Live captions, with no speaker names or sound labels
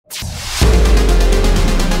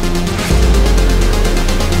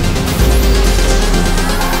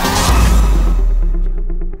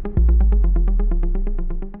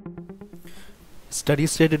steady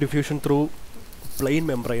state diffusion through plain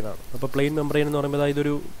membrane ആണ്. അപ്പോൾ plain membrane എന്ന് പറയുമ്പോൾ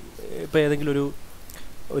ഇതൊരു ഇപ്പോൾ ഏതെങ്കിലും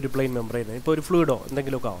ഒരു പ്ലെയിൻ മെംബ്രെയിൻ ഇപ്പോൾ ഒരു ഫ്ലൂയിഡോ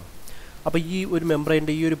എന്തെങ്കിലുമൊക്കെ ആവാം. അപ്പോൾ ഈ ഒരു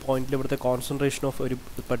മെംബ്രെയിൻ്റെ ഈ ഒരു പോയിന്റിൽ ഇവിടുത്തെ കോൺസെൻട്രേഷൻ ഓഫ് ഒരു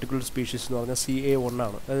പർട്ടിക്കുലർ സ്പീഷീസ് എന്ന് പറഞ്ഞാൽ CA1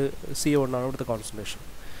 ആണ്. അത് CA1 ആണ് ഇവിടുത്തെ കോൺസെൻട്രേഷൻ.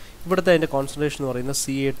 ഇവിടുത്തെ അതിൻ്റെ കോൺസെൻട്രേഷൻ എന്ന് പറയുന്നത്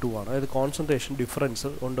CA2 ആണ്. അതായത് കോൺസെൻട്രേഷൻ ഡിഫറൻസ്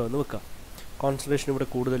ഉണ്ടോ എന്ന് വെക്കുക. കോൺസെൻട്രേഷൻ ഇവിടെ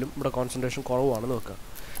കൂടുതലും ഇവിടെ കോൺസെൻട്രേഷൻ കുറവാണെന്ന് വെക്കുക.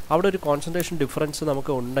 അവിടെ ഒരു കോൺസെൻട്രേഷൻ ഡിഫറൻസ്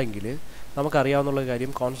നമുക്ക് ഉണ്ടെങ്കിൽ നമുക്കറിയാവുന്ന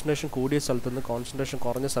കാര്യം കോൺസെൻട്രേഷൻ കൂടിയ സ്ഥലത്ത് നിന്ന് കോൺസെൻട്രേഷൻ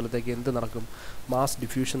കുറഞ്ഞ സ്ഥലത്തേക്ക് എന്ത് നടക്കും, മാസ്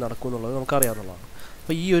ഡിഫ്യൂഷൻ നടക്കും എന്നുള്ളത് നമുക്കറിയാവുന്നതാണ്.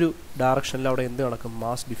 അപ്പോൾ ഈ ഒരു ഡയറക്ഷനിൽ അവിടെ എന്ത് നടക്കും,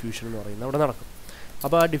 മാസ് ഡിഫ്യൂഷൻ എന്ന് പറയുന്നത് അവിടെ നടക്കും.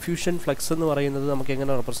 അപ്പോൾ ആ ഡിഫ്യൂഷൻ ഫ്ലക്സ് എന്ന് പറയുന്നത് നമുക്ക്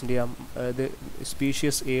എങ്ങനെ റെപ്രസെൻറ്റ് ചെയ്യാം, ഇത്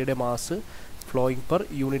സ്പീഷ്യസ് എയുടെ mass flowing per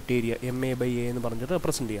unit area MA/A എന്ന് പറഞ്ഞിട്ട്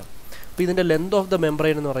റെപ്രസെൻറ്റ് ചെയ്യാം. അപ്പോൾ ഇതിൻ്റെ ലെന്ത് ഓഫ് ദ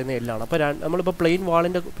മെംബ്രെയിൻ എന്ന് പറയുന്നത് എല്ലാണ്. അപ്പോൾ നമ്മളിപ്പോൾ പ്ലെയിൻ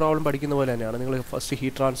വാളിൻ്റെ പ്രോബ്ലം പഠിക്കുന്ന പോലെ തന്നെയാണ്, നിങ്ങൾ ഫസ്റ്റ്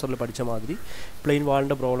ഹീറ്റ് ട്രാൻസ്ഫറിൽ പഠിച്ച മാതിരി പ്ലെയിൻ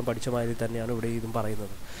വാളിൻ്റെ പ്രോബ്ലം പഠിച്ച മാതിരി തന്നെയാണ് ഇവിടെ ഇതും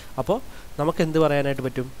പറയുന്നത്. അപ്പോൾ നമുക്ക് എന്ത് പറയാനായിട്ട്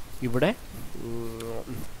പറ്റും, ഇവിടെ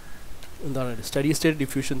എന്താണ് steady state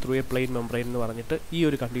diffusion through A plain membrane എന്ന് പറഞ്ഞിട്ട് ഈ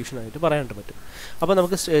ഒരു കണ്ടീഷനായിട്ട് പറയാനായിട്ട് പറ്റും. അപ്പോൾ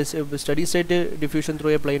നമുക്ക് steady state diffusion through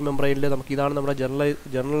A plain മെംബ്രെയിനിൽ നമുക്ക് ഇതാണ് നമ്മുടെ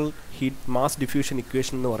general heat mass diffusion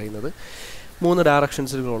equation എന്ന് പറയുന്നത്. 3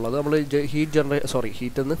 ഡയറക്ഷൻസിലുള്ളത് നമ്മൾ ഹീറ്റ്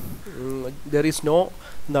എന്ന് ദർ ഈസ് നോ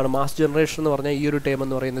എന്താണ് മാസ് ജനറേഷൻ എന്ന് പറഞ്ഞാൽ ഈ ഒരു ടൈം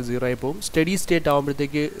എന്ന് പറയുന്നത് 0 ആയി പോകും. സ്റ്റഡി സ്റ്റേറ്റ്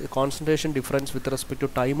ആകുമ്പോഴത്തേക്ക് concentration difference with respect to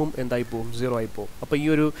ടൈമും എന്തായി പോകും, 0 ആയി പോകും. അപ്പോൾ ഈ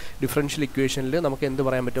ഒരു ഡിഫറൻഷ്യൽ ഇക്വേഷനിൽ നമുക്ക് എന്ത്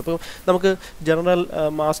പറയാൻ പറ്റും, അപ്പോൾ നമുക്ക് ജനറൽ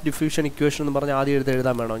മാസ് ഡിഫ്യൂഷൻ ഇക്വേഷൻ എന്ന് പറഞ്ഞാൽ ആദ്യം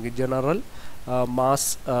എഴുതാൻ വേണമെങ്കിൽ general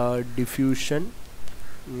mass diffusion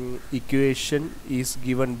equation is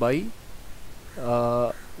given by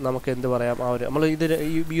നമുക്ക് എന്ത് പറയാം, നമ്മൾ ഇതിന്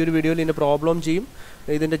ഈ ഒരു വീഡിയോയിൽ ഇതിൻ്റെ പ്രോബ്ലം ചെയ്യും.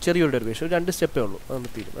 ഇതിൻ്റെ ചെറിയൊരു ഡെറിവേഷൻ 2 സ്റ്റെപ്പേ ഉള്ളൂ, അത്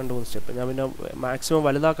തീരും 2-3 സ്റ്റെപ്പ്. ഞാൻ പിന്നെ മാക്സിമം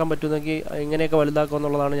വലുതാക്കാൻ പറ്റുമെങ്കിൽ എങ്ങനെയൊക്കെ വലുതാക്കുക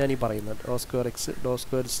എന്നുള്ളതാണ് ഞാൻ ഈ പറയുന്നത്. (x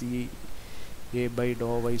 (2 CA/(y)²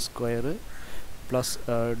 plus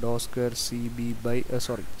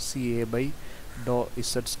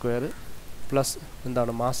 (CA/(z)² plus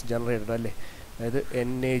എന്താണ് മാസ് ജനറേറ്റഡ് അല്ലേ, അതായത്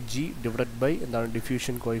NAG ഡിവൈഡഡ് ബൈ എന്താണ്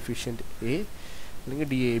ഡിഫ്യൂഷൻ കോഎഫിഷ്യൻറ്റ് A അല്ലെങ്കിൽ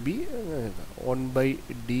DAB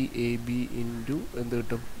 1/DAB ഇൻറ്റു എന്ത്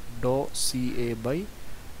കിട്ടും, CA/T.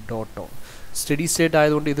 സ്റ്റഡി സ്റ്റേറ്റ്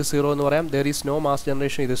ആയതുകൊണ്ട് ഇത് 0 എന്ന് പറയാം. There is no mass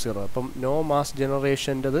generation, ഇത് 0. അപ്പം നോ മാസ്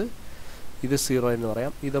ജനറേഷൻ്റെത് ഇത് 0 എന്ന്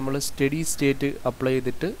പറയാം. ഇത് നമ്മൾ സ്റ്റഡി സ്റ്റേറ്റ് അപ്ലൈ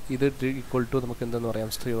ചെയ്തിട്ട് ഇത് ഈക്വൽ ടു നമുക്ക് എന്തെന്ന് പറയാം,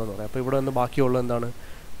 0 എന്ന് പറയാം. അപ്പോൾ ഇവിടെ നിന്ന് ബാക്കിയുള്ളത് എന്താണ്,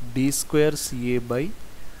 D²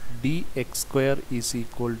 CA/dx² is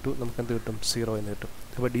equal to നമുക്ക് എന്ത് കിട്ടും, 0 എന്ന് കിട്ടും.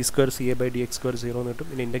 അപ്പോൾ D² CA/dx² 0 എന്ന് കിട്ടും.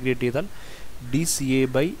 ഇനി ഇൻ്റഗ്രേറ്റ് ചെയ്താൽ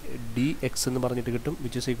dCA/dx എന്ന് പറഞ്ഞിട്ട് കിട്ടും,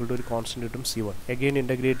 വിച്ച് ഈസ് ഈക്വൽ ടു ഒരു കോൺസ്റ്റൻറ്റ് കിട്ടും C1. അഗെയിൻ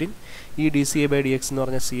ഇൻ്റഗ്രേറ്റിംഗ് ഈ dCA/dx എന്ന്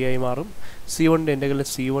പറഞ്ഞാൽ C ആയി മാറും. C1ൻ്റെ integral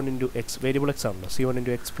C1 into X, variable X ആണല്ലോ, C1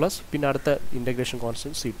 ഇൻറ്റു എക്സ് പ്ലസ് പിന്നെ അടുത്ത ഇൻ്റഗ്രേഷൻ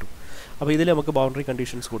കോൺസ്റ്റൻറ്റ് C2. അപ്പോൾ ഇതിൽ നമുക്ക് ബൗണ്ടറി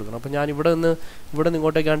കണ്ടീഷൻസ് കൊടുക്കണം. അപ്പോൾ ഞാൻ ഇവിടെ നിന്ന്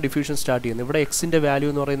ഇങ്ങോട്ടേക്കാണ് ഡിഫ്യൂഷൻ സ്റ്റാർട്ട് ചെയ്യുന്നത്. ഇവിടെ എക്സിൻ്റെ വാല്യൂ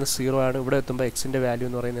എന്ന് പറയുന്നത് 0 ആണ്. ഇവിടെ എത്തുമ്പോൾ എക്സിൻ്റെ വാല്യൂ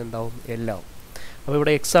എന്ന് പറയുന്നത് എന്താവും, L ആവും. അപ്പോൾ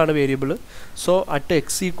ഇവിടെ എക്സ് ആണ് variable. So at x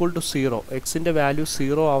equal to 0, എക്സിൻ്റെ വാല്യൂ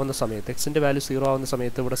 0 ആവുന്ന സമയത്ത്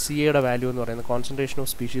ഇവിടെ CAയുടെ വാല്യൂ എന്ന് പറയുന്നത് concentration of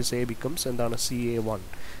species A becomes എന്താണ്, CA1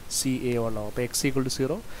 ആവും. അപ്പോൾ x equal to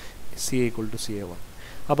 0, CA equal to CA1.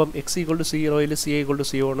 അപ്പം x equal to 0യിൽ CA equal to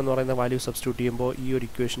C1 എന്ന് പറയുന്ന വാല്യൂ സബ്സ്റ്റിറ്റ്യൂട്ട് ചെയ്യുമ്പോൾ ഈ ഒരു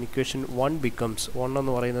ഇക്വേഷൻ 1 ബിക്കംസ് 1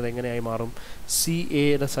 എന്ന് പറയുന്നത് എങ്ങനെയായി മാറും,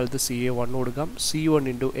 CAയുടെ സ്ഥലത്ത് CA1 കൊടുക്കാം, C1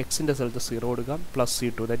 ഇൻറ്റു എക്സിൻ്റെ സ്ഥലത്ത് 0 കൊടുക്കാം പ്ലസ്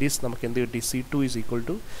C2. ദാറ്റ് ഈസ് നമുക്ക് എന്ത് കിട്ടി, C2 is equal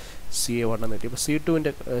to CA1 എന്ന് കിട്ടി. അപ്പോൾ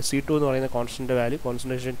C2 എന്ന് പറയുന്ന constant value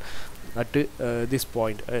concentration at this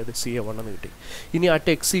point, അതായത് CA1 എന്ന് കിട്ടി. ഇനി at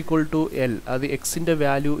x equal to L, അത് എക്സിൻ്റെ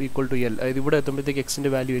വാല്യൂ ഈക്വൽ ടു L, അതായത് ഇവിടെ എത്തുമ്പോഴത്തേക്ക് എക്സിൻ്റെ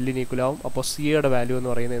വാല്യൂ Lന് ഈക്വൽ ആവും. അപ്പോൾ CAയുടെ വാല്യൂ എന്ന്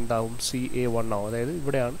പറയുന്നത് എന്താവും, CA1 ആവും. അതായത്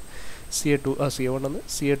ഇവിടെയാണ് CA1 എന്ന്,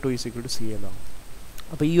 CA2 is equal to CA എന്നാവും.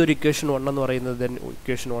 അപ്പോൾ ഈ ഒരു ഇക്വേഷൻ 1 എന്ന് പറയുന്നത് ദെൻ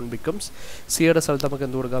ഇക്വേഷൻ 1 ബിക്കംസ് CAയുടെ സ്ഥലത്ത് നമുക്ക്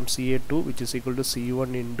എന്ത് കൊടുക്കാം, CA2 which is equal to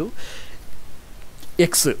C1 into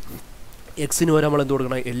X. എക്സിന് വരെ നമ്മൾ എന്ത്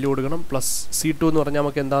കൊടുക്കണം, L കൊടുക്കണം പ്ലസ് C2 എന്ന് പറഞ്ഞാൽ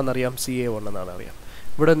നമുക്ക് എന്താണെന്നറിയാം, CA1 എന്നാണ് അറിയാം.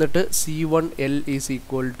 ഇവിടെ എന്നിട്ട് C1L is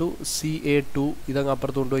equal to CA2 ഇതങ്ങ്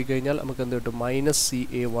അപ്പുറത്ത് കൊണ്ടുപോയി കഴിഞ്ഞാൽ നമുക്ക് എന്ത് കിട്ടും, മൈനസ്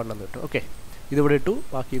CA1 എന്ന് കിട്ടും. ഓക്കെ, ഇതിവിടെ ഇട്ടു,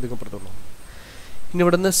 ബാക്കി ഇതൊക്കെ അപ്പുറത്ത് കൊണ്ടുപോകും. ഇനി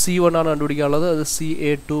ഇവിടെ നിന്ന് C1 ആണ് കണ്ടുപിടിക്കാനുള്ളത്. അത്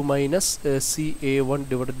CA2 minus CA1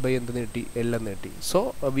 divided by എന്ത് കിട്ടി, L എന്ന് കിട്ടി. So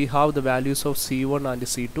we have the values of C1 and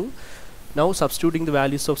C2. Now substituting the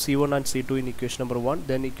values of C1 and C2 in equation number 1,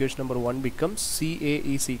 then equation number 1 becomes CA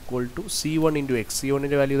is equal to C1 into X. C1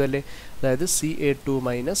 ന്റെ value അല്ലേ, അതായത് CA2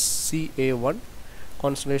 minus CA1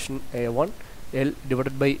 concentration A1 L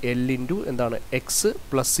divided by L into എന്താണ് X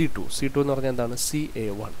plus C2 എന്ന് പറഞ്ഞാൽ എന്താണ്,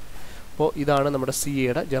 CA1. അപ്പോൾ ഇതാണ് നമ്മുടെ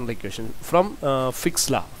CAയുടെ ജനറൽ ഇക്വേഷൻ ഫ്രം ഫിക്സ്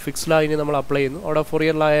ലാ. ഇനി നമ്മൾ അപ്ലൈ ചെയ്യുന്നു. അവിടെ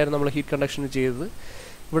ഫോറിയർ ലാ ആയിരുന്നു നമ്മൾ ഹീറ്റ് കണ്ടക്ഷൻ ചെയ്തത്.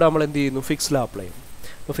 ഇവിടെ നമ്മൾ എന്ത് ചെയ്യുന്നു, ഫിക്സ് ലാ അപ്ലൈ ചെയ്യുന്നു.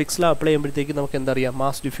 അപ്പോൾ ഫിക്സ് ലാ അപ്ലൈ ചെയ്യുമ്പോഴത്തേക്ക് നമുക്ക് എന്താ അറിയാം,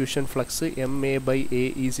 mass diffusion flux MA/A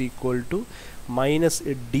is equal to minus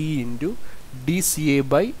D into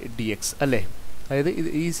dCA/dx അല്ലേ. അതായത്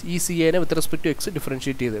ഈ സി എനെ with respect to X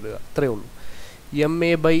differentiate ചെയ്തിടുക, അത്രയേ ഉള്ളൂ. എം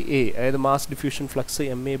എ ബൈ എ അതായത് mass diffusion flux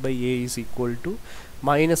M A by A is equal to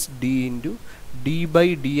minus D into D by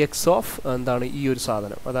D X of എന്താണ് ഈ ഒരു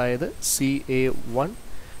സാധനം, അതായത്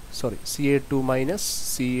CA2 minus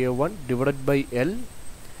CA1 divided by L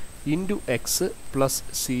into X plus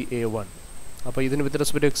CA1. അപ്പോൾ ഇതിന് with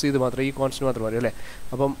respect X ഇത് മാത്രം, ഈ കോൺസ്റ്റൻറ്റ് മാത്രം മതി അല്ലേ.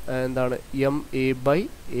 അപ്പം എന്താണ് M A by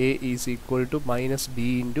A is equal to minus D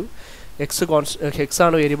into X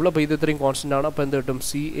ആണ് വേരിയബിൾ, അപ്പോൾ ഇത് ഇത്രയും കോൺസ്റ്റൻ്റ് ആണ്. അപ്പോൾ എന്ത് കിട്ടും,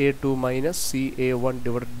 CA2 minus CA1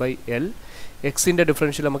 divided by L, എക്സിൻ്റെ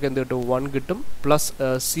ഡിഫറൻഷ്യൽ നമുക്ക് എന്ത് കിട്ടും 1 കിട്ടും, പ്ലസ്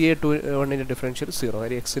CA21ൻ്റെ ഡിഫറൻഷ്യൽ 0,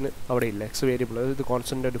 കാര്യം എക്സിന് അവിടെ ഇല്ല, എക്സ് വേരിയബിൾ, ഇത്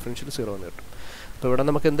കോൺസ്റ്റൻ്റ് ഡിഫറൻഷ്യൽ 0 എന്ന് കിട്ടും. അപ്പോൾ ഇവിടെ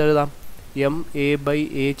നമുക്ക് എന്ത് എഴുതാം, എം എ ബൈ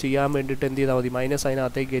എ ചെയ്യാൻ വേണ്ടിയിട്ട് എന്ത് ചെയ്താൽ മതി, മൈനസ്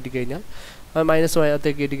അതിനകത്തേക്ക് കയറ്റി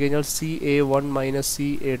കഴിഞ്ഞാൽ CA1 മൈനസ്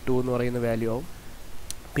CA2 എന്ന് പറയുന്ന വാല്യൂ ആവും.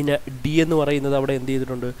 പിന്നെ ഡി എന്ന് പറയുന്നത് അവിടെ എന്ത്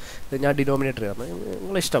ചെയ്തിട്ടുണ്ട്, ഞാൻ ഡിനോമിനേറ്റർ ആണ്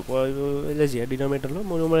നിങ്ങളിഷ്ടം ഇല്ല ചെയ്യുക, ഡിനോമിനേറ്ററിലും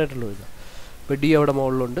ന്യൂമറേറ്ററിലും എഴുതാം. അപ്പോൾ ഡി അവിടെ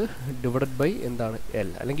മുകളിലുണ്ട് ഡിവൈഡഡ് ബൈ എന്താണ് എൽ,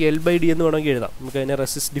 അല്ലെങ്കിൽ എൽ ബൈ ഡി എന്ന് വേണമെങ്കിൽ എഴുതാം. നമുക്ക് അതിനെ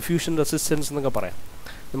ഡിഫ്യൂഷൻ റെസിസ്റ്റൻസ് എന്നൊക്കെ പറയാം.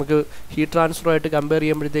 നമുക്ക് ഹീറ്റ് ട്രാൻസ്ഫറുമായിട്ട് കമ്പയർ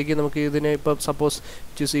ചെയ്യുമ്പോഴത്തേക്ക് നമുക്ക് ഇതിനെ ഇപ്പോൾ suppose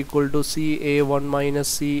it is equal to CA1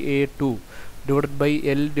 minus CA2 divided by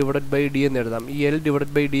L divided by D എന്ന് എഴുതാം. ഈ എൽ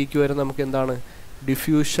ഡിവൈഡഡ് ബൈ ഡിക്ക് വരെ നമുക്ക് എന്താണ്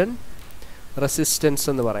ഡിഫ്യൂഷൻ റെസിസ്റ്റൻസ്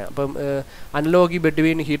എന്ന് പറയാം. അപ്പം analogy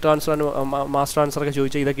between heat transfer and mass transfer ഒക്കെ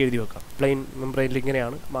ചോദിച്ചാൽ ഇതൊക്കെ എഴുതി വെക്കാം. പ്ലെയിൻ മെംബ്രെയിനിൽ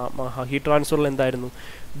ഇങ്ങനെയാണ്. ഹീറ്റ് ട്രാൻസ്ഫറിൽ എന്തായിരുന്നു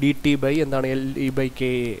DT ബൈ എന്താണ് LE ബൈ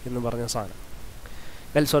KA എന്ന് പറഞ്ഞ സാധനം,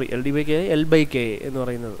 LD by KA L by KA എന്ന്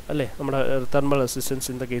പറയുന്നത് അല്ലേ, നമ്മുടെ thermal resistance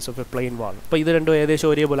in the case of A plain വാൾ. അപ്പോൾ ഇത് രണ്ടും ഏകദേശം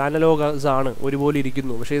ഒരേപോലെ അനലോഗസ് ആണ്, ഒരുപോലെ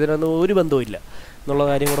ഇരിക്കുന്നു, പക്ഷേ ഇതിനൊന്നും ഒരു ബന്ധവും ഇല്ല എന്നുള്ള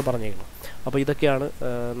കാര്യം കൂടെ പറഞ്ഞേക്കണം. അപ്പോൾ ഇതൊക്കെയാണ്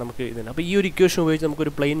നമുക്ക് ഇതിന്. അപ്പോൾ ഈ ഒരു ഇക്വേഷൻ ഉപയോഗിച്ച്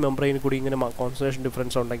നമുക്കൊരു പ്ലെയിൻ മെംബ്രെയിനിൽ കൂടി ഇങ്ങനെ കോൺസെൻട്രേഷൻ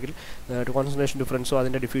ഡിഫറൻസ് ഉണ്ടെങ്കിൽ, കോൺസെൻട്രേഷൻ ഡിഫറൻസോ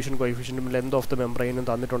അതിൻ്റെ ഡിഫ്യൂഷൻ കോഎഫിഷ്യൻറ്റും ലെങ്ത് ഓഫ് ദ മെംബ്രെയിനും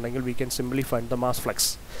തന്നിട്ടുണ്ടെങ്കിൽ we can simply find the mass flux.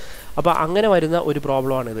 അപ്പോൾ അങ്ങനെ വരുന്ന ഒരു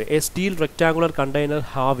പ്രോബ്ലമാണിത്. A steel rectangular container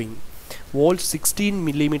having wall 16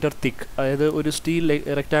 millimetre തിക്ക്, അതായത് ഒരു സ്റ്റീൽ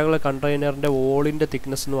റെക്ടാങ്കുലർ കണ്ടെയ്നറിൻ്റെ വോളിൻ്റെ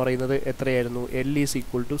തിക്നെസ് എന്ന് പറയുന്നത് എത്രയായിരുന്നു, L is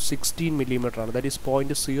equal to 16 millimetre ആണ്, ദാറ്റ് ഈസ്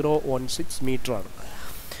 0.016 മീറ്റർ ആണ്.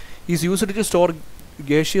 Is used to store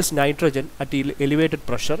gaseous nitrogen at elevated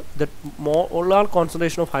pressure. That molar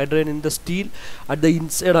concentration of hydrogen in the steel at the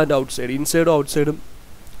inside and outside, inside outside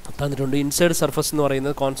തന്നിട്ടുണ്ട്. Inside surface എന്ന്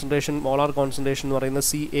പറയുന്നത് concentration, molar concentration എന്ന് പറയുന്നത്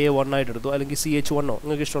CA1 ആയിട്ട് എടുത്തു, അല്ലെങ്കിൽ CH1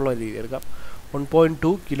 നിങ്ങൾക്ക് ഇഷ്ടമുള്ള രീതി എടുക്കാം.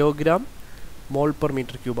 1.2 kilogram mole per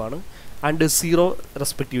metre ക്യൂബാണ്, and 0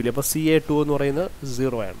 respectively. അപ്പോൾ CA2 എന്ന് പറയുന്നത്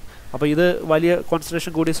 0 ആണ്. അപ്പോൾ ഇത് വലിയ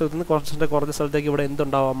കോൺസെൻട്രേഷൻ കൂടിയ സ്ഥലത്ത് നിന്ന് കോൺസെൻട്രേഷൻ കുറഞ്ഞ സ്ഥലത്തേക്ക് ഇവിടെ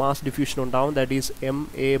എന്തുണ്ടാവും, മാസ് ഡിഫ്യൂഷൻ ഉണ്ടാവും. That is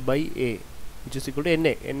MA by A which is equal to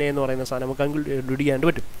NA എന്ന് പറയുന്ന സാധനം നമുക്ക് കൺക്ലൂഡ് ചെയ്യാൻ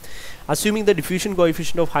പറ്റും. Assuming the diffusion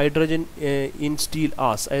coefficient of hydrogen in steel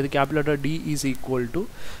as, അതായത് capital letter D is equal to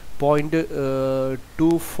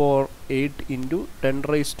 0.248 into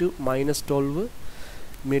 10⁻⁻12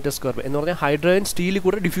 metre square എന്ന് പറഞ്ഞാൽ ഹൈഡ്രജൻ സ്റ്റീലിൽ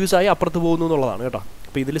കൂടെ ഡിഫ്യൂസ് ആയി അപ്പുറത്ത് പോകുന്നു എന്നുള്ളതാണ് കേട്ടോ.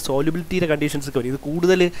 അപ്പോൾ ഇതിൽ സോലിബിലിറ്റിയുടെ കണ്ടീഷൻസ് ഒക്കെ വരും. ഇത്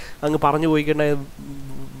കൂടുതൽ അങ്ങ് പറഞ്ഞു പോയിക്കേണ്ട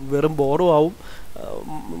വെറും ബോറും ആവും,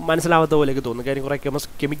 മനസ്സിലാവാത്ത പോലെയൊക്കെ തോന്നും. കാര്യം കുറേ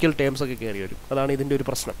കെമിക്കൽ ടേംസ് ഒക്കെ കയറി വരും. അതാണ് ഇതിൻ്റെ ഒരു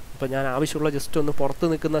പ്രശ്നം. അപ്പോൾ ഞാൻ ആവശ്യമുള്ള ജസ്റ്റ് ഒന്ന് പുറത്ത്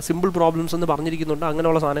നിൽക്കുന്ന സിമ്പിൾ പ്രോബ്ലംസ് എന്ന് പറഞ്ഞിരിക്കുന്നുണ്ട്,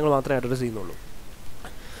 അങ്ങനെയുള്ള സാധനങ്ങൾ മാത്രമേ അഡ്രസ്സ് ചെയ്യുന്നുള്ളൂ.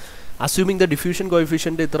 അസ്യൂമിങ് ദ ഡിഫ്യൂഷൻ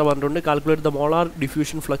കോഎഫിഷ്യൻറ്റ് ഇത്ര പറഞ്ഞിട്ടുണ്ട്. Calculate the molar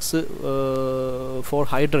diffusion flux four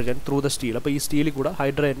hydrogen through the steel. അപ്പോൾ ഈ സ്റ്റീലിൽ കൂടെ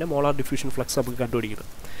ഹൈഡ്രജൻ്റെ മോളാർ ഡിഫ്യൂഷൻ ഫ്ലക്സ് നമുക്ക് കണ്ടുപിടിക്കുന്നത്.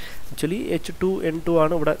 ആക്ച്വലി H2N2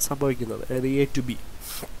 ആണ് ഇവിടെ സംഭവിക്കുന്നത്, അതായത് A to B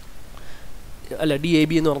അല്ല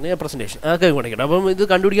DAB എന്ന് പറഞ്ഞാൽ പ്രസൻറ്റേഷൻ അതൊക്കെ കാണിക്കണം. അപ്പം ഇത്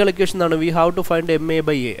കണ്ടുപിടിക്കാനുള്ള ഇക്വേഷൻ ആണ് we have to find MA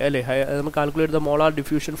by A അല്ലേ. നമുക്ക് calculate the molar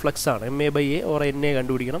diffusion flux ആണ്, MA by A or NA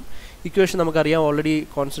കണ്ടുപിടിക്കണം. ഇക്വേഷൻ നമുക്കറിയാം ഓൾറെഡി.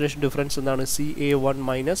 കോൺസെൻട്രേഷൻ ഡിഫറൻസ് എന്താണ്, CA1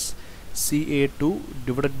 minus CA2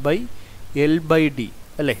 divided by L by D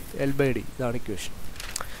അല്ലേ, L ബൈ D ഇതാണ് equation.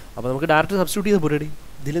 അപ്പോൾ നമുക്ക് ഡയറക്റ്റ് സബ്സ്റ്റിറ്റ്യൂട്ട് ചെയ്ത് പോരടി,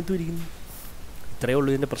 ഇതിലെന്തും ഇരിക്കുന്നു. ഇത്രയേ ഉള്ളൂ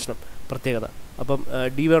ഇതിൻ്റെ പ്രശ്നം, പ്രത്യേകത. അപ്പം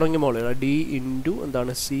D വേണമെങ്കിൽ മോളെ D ഇൻറ്റു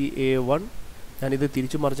എന്താണ് CA1. ഞാനിത്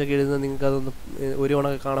തിരിച്ചു മറിച്ചൊക്കെ എഴുതുന്നത് നിങ്ങൾക്ക് അതൊന്ന് ഒരു തവണ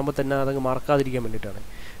കാണുമ്പോൾ തന്നെ അതങ്ങ് മറക്കാതിരിക്കാൻ വേണ്ടിയിട്ടാണ്.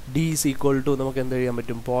 D ഈസ് ഈക്വൽ ടു നമുക്ക് എന്ത് ചെയ്യാൻ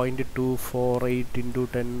പറ്റും, 0.248 into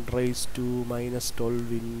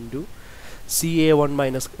 10⁻⁻12 into CA1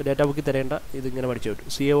 minus data ബുക്കിൽ തരേണ്ട, ഇതിങ്ങനെ പഠിച്ചു പറ്റും.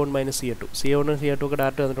 CA1 minus CA2, CA1 CA2 ഒക്കെ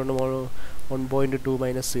ഡാറ്റ തന്നിട്ടുണ്ട് 1.2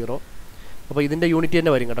 മൈനസ് 0. അപ്പോൾ ഇതിൻ്റെ യൂണിറ്റ്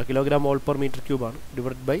തന്നെ വരും കേട്ടോ, kilogram mole per metre ക്യൂബാണ്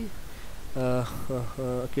divide by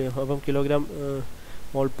അപ്പം കിലോഗ്രാം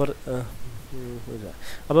മോൾ പെർ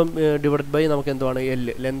അപ്പം ഡിവൈഡ് ബൈ നമുക്ക് എന്തുവാണ് L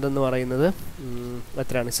ലെന്ത് എന്ന് പറയുന്നത്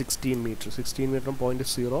എത്രയാണ് 16 മീറ്റർ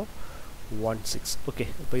 0.016. ഓക്കെ,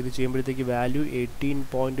 അപ്പോൾ ഇത് ചെയ്യുമ്പോഴത്തേക്ക് വാല്യൂ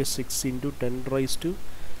 18.6 ഇൻറ്റു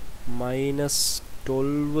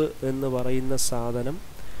 10⁻⁻12 എന്ന് പറയുന്ന സാധനം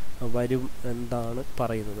വരും എന്താണ്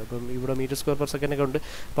പറയുന്നത്. അപ്പം ഇവിടെ മീറ്റർ സ്ക്വയർ പെർ സെക്കൻഡ് ഒക്കെ ഉണ്ട്.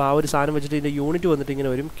 അപ്പോൾ ആ ഒരു സാധനം വെച്ചിട്ട് ഇതിൻ്റെ യൂണിറ്റ് വന്നിട്ട് ഇങ്ങനെ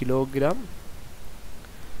വരും, kilogram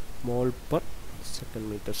mole per second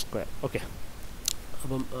metre square. Okay,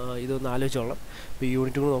 അപ്പം ഇതൊന്ന് ആലോചിച്ചോളാം. അപ്പോൾ ഈ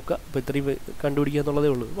യൂണിറ്റ് കൂടെ നോക്കുക. അപ്പോൾ ഇത്രയും കണ്ടുപിടിക്കുക എന്നുള്ളതേ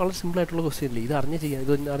ഉള്ളൂ. വളരെ സിമ്പിളായിട്ടുള്ള ക്വസ്റ്റ്യൻ ഇല്ലേ, ഇത് അറിഞ്ഞ് ചെയ്യാം.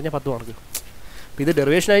 ഇത് അറിഞ്ഞാൽ 10 മാർക്ക്. അപ്പോൾ ഇത്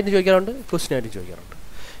ഡെറിവേഷനായിട്ട് ചോദിക്കാറുണ്ട്, ക്വസ്റ്റ്യനായിട്ട് ചോദിക്കാറുണ്ട്.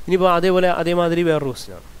 ഇനിയിപ്പോൾ അതേമാതിരി വേറൊരു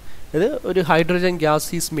ക്വസ്റ്റ്യനാണ്. ഇത് ഒരു hydrogen gas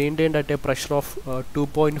is maintained at A pressure of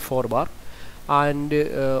 2.4 bar and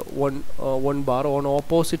 1 bar on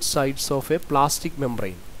opposite sides of a plastic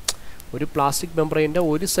membrane. ഒരു പ്ലാസ്റ്റിക് മെംബ്രെയിൻ്റെ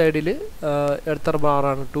ഒരു സൈഡിൽ എത്ര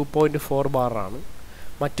ബാറാണ്? 2.4 ബാറാണ്.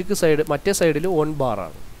 മറ്റേ സൈഡിൽ 1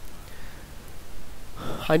 ബാറാണ്.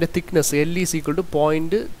 അതിൻ്റെ thickness L is equal to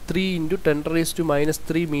 0.3 ×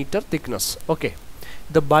 10⁻³ metre thickness. Okay,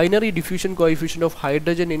 the binary diffusion coefficient of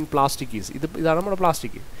hydrogen in plastic is, ഇതാണ് നമ്മുടെ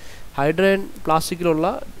plastic. Hydrogen പ്ലാസ്റ്റിക്കിലുള്ള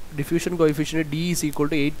diffusion coefficient D is equal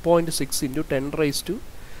to 8.6 × 10⁻⁸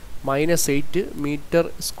 metre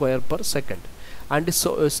square per second. And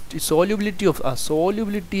സോല്യൂബിലിറ്റി of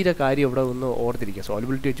സോല്യൂബിലിറ്റിയുടെ കാര്യം ഇവിടെ ഒന്ന് ഓർത്തിരിക്കുക.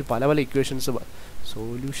 സോല്യൂബിലിറ്റി വെച്ച് പല equations,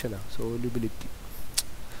 സോല്യൂബിലിറ്റി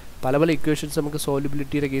പല equations നമുക്ക്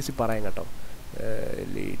സോല്യൂബിലിറ്റിയുടെ കേസിൽ പറയാം കേട്ടോ.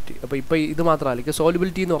 അപ്പോൾ ഇപ്പോൾ ഇത് മാത്രമല്ല,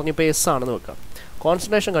 സോല്യൂബിലിറ്റി എന്ന് പറഞ്ഞപ്പോൾ S ആണെന്ന് വെക്കാം.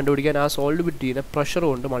 കോൺസെൻട്രേഷൻ കണ്ടുപിടിക്കാൻ ആ സോല്യൂബിലിറ്റീനെ പ്രഷർ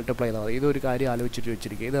കൊണ്ട് മൾട്ടിപ്ലൈ ചെയ്താൽ മതി. ഇതൊരു കാര്യം ആലോചിച്ചിട്ട്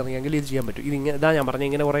വെച്ചിരിക്കുക. ഇത് അറിയാമെങ്കിൽ ഇത് ചെയ്യാൻ പറ്റും. ഇതാ ഞാൻ പറഞ്ഞത്,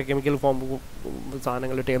 ഇങ്ങനെ കുറേ കെമിക്കൽ ഫോം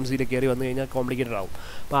സാധനങ്ങൾ ടേംസിലേക്ക് കയറി വന്നു കഴിഞ്ഞാൽ കോംപ്ലിക്കേറ്റഡ് ആവും.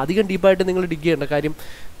 അപ്പോൾ അധികം ഡീപ്പായിട്ട് നിങ്ങൾ ഡിഗ് ചെയ്യേണ്ട കാര്യം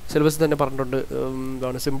സിലബസിൽ തന്നെ പറഞ്ഞിട്ടുണ്ട്,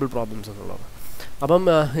 എന്താണ് സിമ്പിൾ പ്രോബ്ലംസ് എന്നുള്ളത്. അപ്പം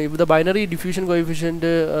ഇത് ബൈനറി ഡിഫ്യൂഷൻ കോഎഫിഷ്യൻ്റ്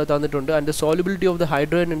തന്നിട്ടുണ്ട്. And സോല്യൂബിലിറ്റി of the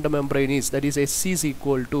hydrogen in the membrane is, that is S is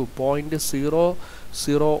equal to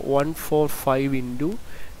 0.00145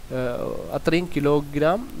 അത്രയും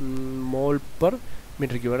kilogram mole per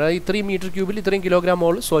metre cube. അതായത് ഇത്രയും മീറ്റർ ക്യൂബിൽ ഇത്രയും കിലോഗ്രാം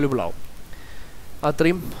മോൾ സോല്യൂബിൾ ആവും.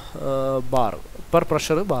 അത്രയും ബാർ പെർ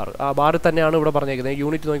പ്രഷർ ബാർ. ആ ബാർ തന്നെയാണ് ഇവിടെ പറഞ്ഞേക്കുന്നത്.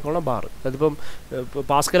 യൂണിറ്റ് നോക്കിക്കോളാം, ബാർ. അതിപ്പം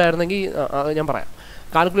പാസ്കലായിരുന്നെങ്കിൽ ഞാൻ പറയാം.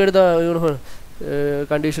 Calculate the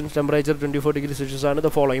conditions, temperature 24 degrees Celsius ആണ്.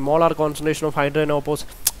 The following: molar concentration of hydrogen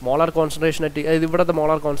molar concentration at ഇവിടുത്തെ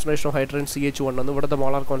molar concentration of hydrogen CH1 ആണ്. ഇവിടുത്തെ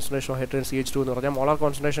molar concentration of hydrogen CH2 എന്ന് പറഞ്ഞാൽ molar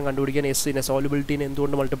concentration കണ്ടുപിടിക്കാൻ S-നെ സോല്യൂബിലിറ്റിനെ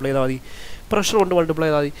എന്തുകൊണ്ട് മൾട്ടിപ്ലൈ ചെയ്താൽ മതി? പ്രഷർ കൊണ്ട് മൾട്ടിപ്ലൈ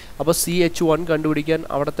ചെയ്താൽ മതി. അപ്പോൾ CH1 കണ്ടുപിടിക്കാൻ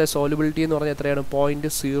അവിടുത്തെ സോല്യൂബിലിറ്റി എന്ന് പറഞ്ഞാൽ എത്രയാണ്?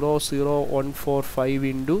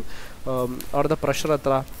 0.00145 അവിടുത്തെ പ്രഷർ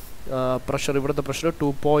എത്ര? ഇവിടുത്തെ പ്രഷർ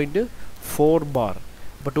 2.4 ബാർ.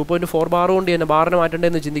 അപ്പോൾ 2.4 ബാർ കൊണ്ട് തന്നെ ബാറിനെ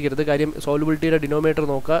മാറ്റേണ്ടതെന്ന് ചിന്തിക്കരുത്. കാര്യം സോല്യൂബിലിറ്റിയുടെ ഡിനോമിനേറ്റർ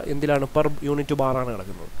നോക്കുക, എന്തിലാണ്? പെർ യൂണിറ്റ് ബാറാണ്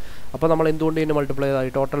കിടക്കുന്നത്. അപ്പോൾ നമ്മൾ എന്തുകൊണ്ട് തന്നെ മൾട്ടിപ്ലൈ ചെയ്താൽ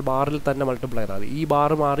മതി? ടോട്ടൽ ബാറിൽ തന്നെ മൾട്ടിപ്ലൈ ചെയ്താൽ മതി. ഈ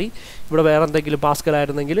ബാർ മാറി ഇവിടെ വേറെ എന്തെങ്കിലും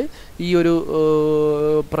പാസ്കലായിരുന്നെങ്കിൽ ഈ ഒരു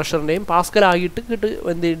പ്രഷറിനെയും പാസ്കലായിട്ട്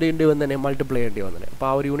എന്ത് ചെയ്യേണ്ടി വന്നതിനെ മൾട്ടിപ്ലൈ ചെയ്യേണ്ടി വന്നതിനെ. അപ്പോൾ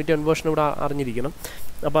ആ ഒരു യൂണിറ്റ് കൺവേർഷൻ ഇവിടെ അറിഞ്ഞിരിക്കണം.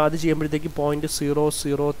 അപ്പോൾ അത് ചെയ്യുമ്പോഴത്തേക്ക്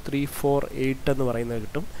 0.00348 എന്ന് പറയുന്നത്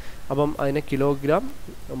കിട്ടും. അപ്പം അതിനെ കിലോഗ്രാം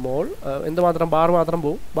മോൾ എന്തുമാത്രം ബാർ മാത്രം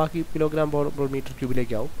പോവും, ബാക്കി കിലോഗ്രാം മോൾ മീറ്റർ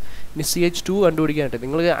ക്യൂബിലേക്കാവും. ഇനി CH2 കണ്ടുപിടിക്കാനായിട്ട്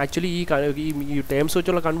നിങ്ങൾ ആക്ച്വലി ഈ ടേംസ്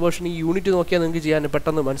വെച്ചുള്ള കൺവേർഷൻ ഈ യൂണിറ്റ് നോക്കിയാൽ നിങ്ങൾക്ക് ചെയ്യാൻ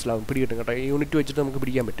പെട്ടെന്ന് മനസ്സിലാവും, പിടികിട്ടും കേട്ടോ. ഈ യൂണിറ്റ് വെച്ചിട്ട് നമുക്ക്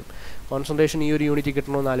പിടിക്കാൻ പറ്റും. കോൺസെൻട്രേഷൻ ഈ ഒരു യൂണിറ്റ്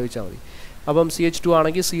കിട്ടണമെന്ന് ആലോചിച്ചാൽ മതി. അപ്പം CH2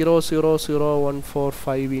 ആണെങ്കിൽ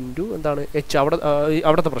 0.00145 എന്താണ് H,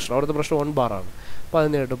 അവിടുത്തെ പ്രഷർ 1 ബാറാണ്. അപ്പോൾ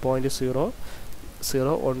അതിന് കേട്ടോ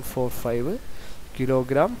 0.00145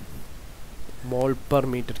 kilogram mole per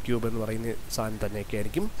metre cube എന്ന് പറയുന്ന സാധനം തന്നെയൊക്കെ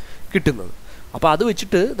ആയിരിക്കും കിട്ടുന്നത്. അപ്പോൾ അത്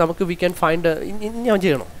വെച്ചിട്ട് നമുക്ക് വി ക്യാൻ ഫൈൻഡ്, ഞാൻ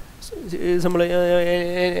ചെയ്യണോ? നമ്മൾ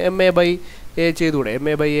MA/A ചെയ്തുകൂടെ?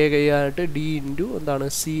 MA/A ചെയ്യാനായിട്ട് D ഇൻറ്റു എന്താണ്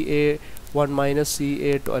CA1 -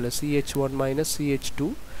 CA2 അല്ല CH1 - CH2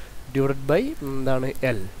 ഡിവൈഡ് ബൈ എന്താണ്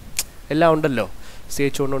L. എല്ലാം ഉണ്ടല്ലോ.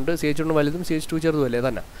 CH1 ഉണ്ട്, CH1 വലുതും CH2 ചെറുതുമല്ലേ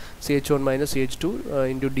തന്നെ. CH1 - CH2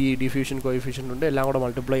 into D diffusion coefficient ഉണ്ട്. എല്ലാം കൂടെ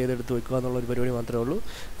മൾട്ടിപ്ലൈ ചെയ്തെടുത്ത് വെക്കുക എന്നുള്ളൊരു പരിപാടി മാത്രമേ ഉള്ളൂ.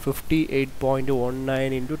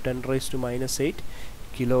 58.19 × 10⁻⁸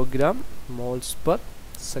 kilogram moles per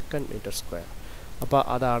second metre square. അപ്പോൾ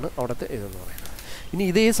അതാണ് അവിടുത്തെ ഇതെന്ന് പറയുന്നത്. ഇനി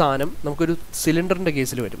ഇതേ സാധനം നമുക്കൊരു സിലിണ്ടറിൻ്റെ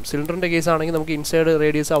കേസിൽ വരും. സിലിണ്ടറിൻ്റെ കേസാണെങ്കിൽ നമുക്ക് ഇൻസൈഡ്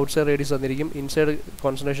റേഡിയസ് ഔട്ട്സൈഡ് റേഡിയസ് തന്നിരിക്കും. Inside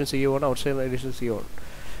concentration CO1, outside radiation CO1.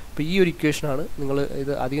 അപ്പോൾ ഈ ഒരു ഇക്വേഷനാണ്. നിങ്ങൾ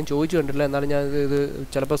ഇത് അധികം ചോദിച്ചു കണ്ടില്ല, എന്നാലും ഞാൻ ഇത്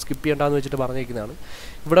ചിലപ്പോൾ സ്കിപ്പ് ചെയ്യേണ്ടതെന്ന് വെച്ചിട്ട് പറഞ്ഞേക്കുന്നതാണ്.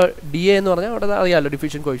 ഇവിടെ DA എന്ന് പറഞ്ഞാൽ അവിടെ അറിയാമല്ലോ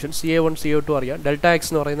ഡിഫ്യൂഷൻ കോഎഫിഷ്യന്റ്. CA1 CO2 അറിയാം. Δx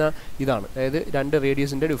എന്ന് പറയുന്ന ഇതാണ്, അതായത് രണ്ട്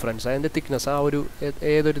റേഡിയസിൻ്റെ ഡിഫറൻസ്, അതിൻ്റെ തിക്നെസ്, ആ ഒരു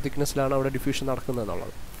ഏതൊരു തിക്നെസ്സിലാണ് അവിടെ ഡിഫ്യൂഷൻ നടക്കുന്നത്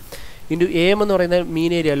എന്നുള്ളത്. ഇൻറ്റു AM എന്ന് പറയുന്ന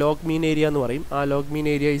മീൻ ഏരിയ, ലോഗ് മീൻ ഏരിയ എന്ന് പറയും. ആ log mean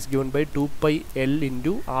area is given by 2πL ×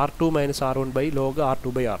 R2 - R1 log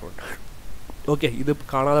R2/R1. Okay, ഇത്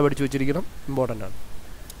കാണാതെ പഠിച്ചു വെച്ചിരിക്കണം, ഇമ്പോർട്ടൻ്റ് ആണ്.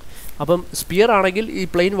 അപ്പം സ്പിയർ ആണെങ്കിൽ ഈ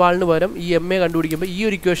പ്ലെയിൻ വാളിന് പകരം ഈ MA കണ്ടുപിടിക്കുമ്പോൾ ഈ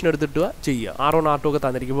ഒരു ഇക്വേഷൻ എടുത്തിട്ട് ചെയ്യുക. R1 R2 ഒക്കെ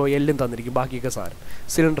തന്നിരിക്കുമ്പോൾ L തന്നിരിക്കും, ബാക്കിയൊക്കെ സാധനം.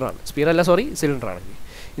 സിലിണ്ടറാണ്, സ്പിയർ അല്ല, സോറി, സിലിണ്ടർ ആണെങ്കിൽ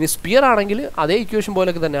ഇനി സ്പിയർ ആണെങ്കിൽ അതേ ഇക്വേഷൻ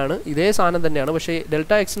പോലൊക്കെ തന്നെയാണ്, ഇതേ സാധനം തന്നെയാണ്. പക്ഷേ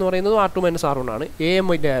ഡെൽറ്റ എക്സ് എന്ന് പറയുന്നത് R2 - R1 ആണ്.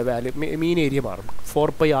 AM-ൻ്റെ വാല്യൂ മീൻ ഏരിയ മാറും.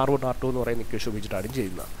 4πr1 R2 എന്ന് പറയുന്ന ഇക്വേഷൻ ഉപയോഗിച്ചിട്ടാണ്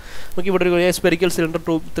ചെയ്യുന്നത്. നമുക്ക് ഇവിടെ ഒരു spherical cylinder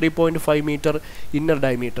 3.5 metre inner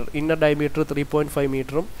diameter 3.5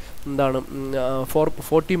 മീറ്ററും എന്താണ്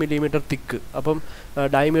 40 മില്ലിമീറ്റർ തിക്ക്. അപ്പം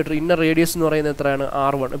ഡയമീറ്റർ ഇന്നർ റേഡിയസ് എന്ന് പറയുന്നത് എത്രയാണ്?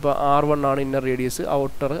 R1. ഇപ്പോൾ R1 ആണ് ഇന്നർ റേഡിയസ്,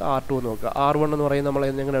 ഔട്ടർ R2 എന്ന് നോക്കുക. R1 എന്ന് പറയുന്നത് നമ്മൾ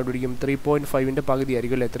എങ്ങനെ കണ്ടുപിടിക്കും? 3.5ൻ്റെ പകുതി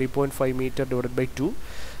ആയിരിക്കും അല്ലേ? 3.5 മീറ്റർ ഡിവൈഡഡ് ബൈ 2,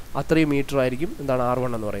 അത്രയും മീറ്റർ ആയിരിക്കും എന്താണ്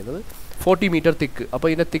R1 എന്ന് പറയുന്നത്. 40 മീറ്റർ തിക്ക്. അപ്പോൾ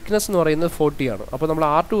ഇതിൻ്റെ തിക്നെസ് എന്ന് പറയുന്നത് 40 ആണ്. അപ്പോൾ നമ്മൾ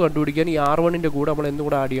R2 കണ്ടുപിടിക്കാൻ ഈ R1ൻ്റെ കൂടെ നമ്മൾ എന്തും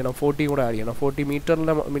കൂടെ ആഡ് ചെയ്യണം? 40 കൂടെ ആഡ് ചെയ്യണം. 40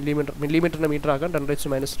 മീറ്ററിൻ്റെ മില്ലിമീറ്ററിൻ്റെ മീറ്റർ ആക്കാൻ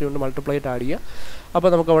 10⁻³ കൊണ്ട് മൾട്ടിപ്ലൈറ്റ് ആഡ് ചെയ്യുക. അപ്പോൾ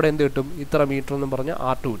നമുക്ക് അവിടെ എന്ത് കിട്ടും? ഇത്ര മീറ്റർ എന്നും പറഞ്ഞാൽ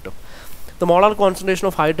R2 കിട്ടും. The molar concentration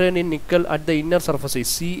of hydrogen in nickel at the inner surface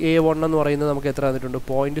is Ca1 എന്ന് പറയുന്നത് നമുക്ക് എത്ര തന്നിട്ടുണ്ട്?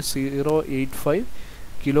 0.085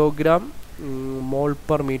 kilogram mole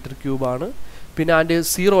per metre cube ആണ്. പിന്നെ and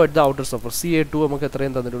 0 at the outer surface Ca2 നമുക്ക്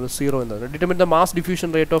എത്രയും തന്നിട്ടുണ്ട്? 0 എന്ന് തന്നിട്ടുണ്ട്. Determine the mass diffusion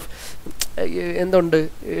rate of എന്തുണ്ട്?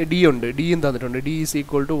 ഡി ഉണ്ട്, ഡിയും തന്നിട്ടുണ്ട്. D is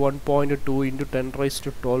equal to 1.2 ×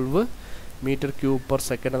 10⁻12 metre cube per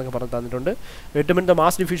second എന്നൊക്കെ പറഞ്ഞ് തന്നിട്ടുണ്ട്. Determine the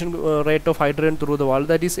mass diffusion rate of hydrogen through the wall,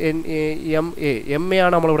 that is MA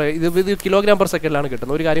ആണ് നമ്മളിവിടെ. ഇത് കിലോഗ്രാം പെർ സെക്കൻഡിലാണ്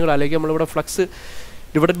കിട്ടുന്നത്. ഒരു കാര്യങ്ങൾ അല്ലെങ്കിൽ നമ്മളിവിടെ ഫ്ലക്സ്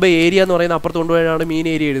ഡിവൈഡഡ് ബൈ ഏരിയ എന്ന് പറയുന്നത് അപ്പുറത്ത് കൊണ്ടുപോയാണ് മീൻ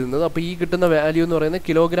ഏരിയ എഴുതുന്നത്. അപ്പോൾ ഈ കിട്ടുന്ന വാല്യൂ എന്ന് പറയുന്നത്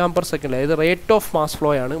കിലോഗ്രാം പെർ സെക്കൻഡ്, അതായത് റേറ്റ് ഓഫ് മാസ് ഫ്ലോ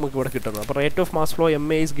ആണ് നമുക്ക് ഇവിടെ കിട്ടുന്നത്. അപ്പോൾ rate of mass flow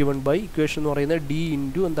MA is given by equation എന്ന് പറയുന്നത് D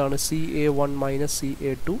ഇൻറ്റു എന്താണ് Ca1 -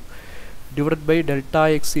 Ca2 divided by delta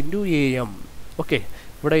X into AM. Okay,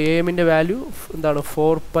 ഇവിടെ AM-ൻ്റെ വാല്യൂ എന്താണ്?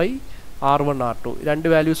 4πr1 R2. രണ്ട്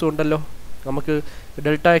വാല്യൂസും ഉണ്ടല്ലോ. നമുക്ക്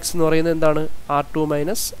ഡെൽറ്റ എക്സ് എന്ന് പറയുന്നത് എന്താണ്? R2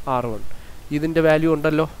 - R1. ഇതിൻ്റെ വാല്യൂ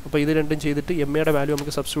ഉണ്ടല്ലോ. അപ്പോൾ ഇത് രണ്ടും ചെയ്തിട്ട് MA-യുടെ വാല്യൂ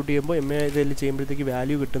നമുക്ക് സബ്സ്റ്റിറ്റ്യൂട്ട് ചെയ്യുമ്പോൾ MA ഇതിൽ ചെയ്യുമ്പോഴത്തേക്ക്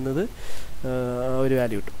വാല്യൂ കിട്ടുന്നത് ഒരു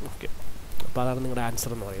വാല്യൂ കിട്ടും. ഓക്കെ, അപ്പോൾ അതാണ് നിങ്ങളുടെ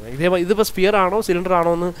ആൻസർ എന്ന് പറയുന്നത്. ഇതിപ്പോൾ സ്പിയർ ആണോ സിലിണ്ടർ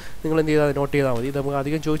ആണോ എന്ന് നിങ്ങൾ എന്ത് ചെയ്താൽ നോട്ട് ചെയ്താൽ മതി. ഇത് നമുക്ക്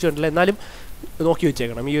അധികം ചോദിച്ചിട്ടില്ല, എന്നാലും നോക്കി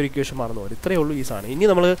വെച്ചേക്കണം. ഈ ഒരു ഇക്വേഷൻ മറന്നു പോലെ. ഇത്രയേ ഉള്ളൂ ഈ സാധനം. ഇനി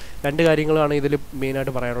നമ്മൾ രണ്ട് കാര്യങ്ങളാണ് ഇതിൽ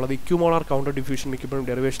മെയിനായിട്ട് പറയാനുള്ളത്. ഇക്യുമോളാർ കൗണ്ടർ ഡിഫ്യൂഷൻ മിക്കപ്പോഴും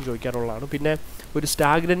ഡെറിവേഷൻ ചോദിക്കാറുള്ളതാണ്. പിന്നെ ഒരു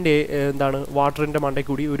സ്റ്റാഗ്നൻ്റ് എന്താണ് വാട്ടറിൻ്റെ മണ്ടയിൽ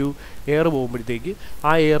കൂടി ഒരു എയർ പോകുമ്പോഴത്തേക്ക്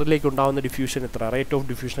ആ എയറിലേക്ക് ഉണ്ടാകുന്ന ഡിഫ്യൂഷൻ എത്ര, റേറ്റ് ഓഫ്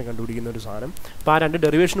ഡിഫ്യൂഷൻ കണ്ടുപിടിക്കുന്ന ഒരു സാധനം. അപ്പോൾ ആ രണ്ട്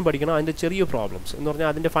ഡെറിവേഷനും പഠിക്കണം. അതിൻ്റെ ചെറിയ പ്രോബ്ലംസ് എന്ന്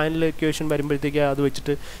പറഞ്ഞാൽ അതിൻ്റെ ഫൈനൽ ഇക്വേഷൻ വരുമ്പോഴത്തേക്ക് അത്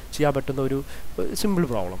വെച്ചിട്ട് ചെയ്യാൻ പറ്റുന്ന ഒരു സിമ്പിൾ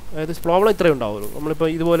പ്രോബ്ലം. അതായത് പ്രോബ്ലം ഇത്രയേ ഉണ്ടാവുള്ളൂ. നമ്മളിപ്പോൾ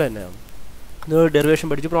ഇതുപോലെ തന്നെയാണ് ഡെറിവേഷൻ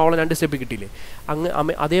പഠിച്ച് പ്രോബ്ലം 2 സ്റ്റെപ്പ് കിട്ടിയില്ലേ,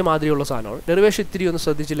 അതേമാതിരിയുള്ള സാധനമാണ്. ഡെറിവേഷൻ ഇത്തിരി ഒന്ന്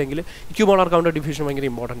ശ്രദ്ധിച്ചില്ലെങ്കിൽ ഇക്യുമോളാർ കൗണ്ടർ ഡിഫ്യൂഷൻ ഭയങ്കര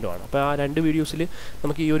ഇമ്പോർട്ടൻ്റാണ്. അപ്പോൾ ആ 2 വീഡിയോസിൽ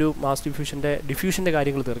നമുക്ക് ഈ ഒരു മാസ് ഡിഫ്യൂഷൻ്റെ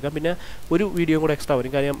കാര്യങ്ങൾ തീർക്കാം. പിന്നെ ഒരു വീഡിയോ കൂടെ എക്സ്ട്രാ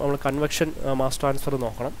വരും. കാര്യം നമ്മൾ കൺവെക്ഷൻ മാസ് ട്രാൻസ്ഫർ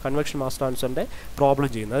നോക്കണം. കൺവെക്ഷൻ മാസ് ട്രാൻസ്ഫറിൻ്റെ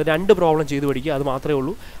പ്രോബ്ലം ചെയ്യുന്നത്, അത് 2 പ്രോബ്ലം ചെയ്ത് പഠിക്കുക. അത് മാത്രമേ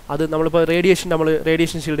ഉള്ളൂ. അത് നമ്മളിപ്പോൾ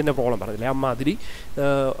റേഡിയേഷൻ ഷീൽഡിൻ്റെ പ്രോബ്ലം പറഞ്ഞില്ലേ, അമ്മാതിരി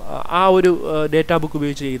ആ ഒരു ഡേറ്റാ ബുക്ക്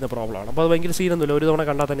ഉപയോഗിച്ച് ചെയ്യുന്ന പ്രോബ്ലമാണ്. അപ്പോൾ അത് ഭയങ്കര സീനൊന്നുമില്ല, ഒരു തവണ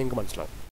കണ്ടാൽ തന്നെ നിങ്ങൾക്ക് മനസ്സിലാവും.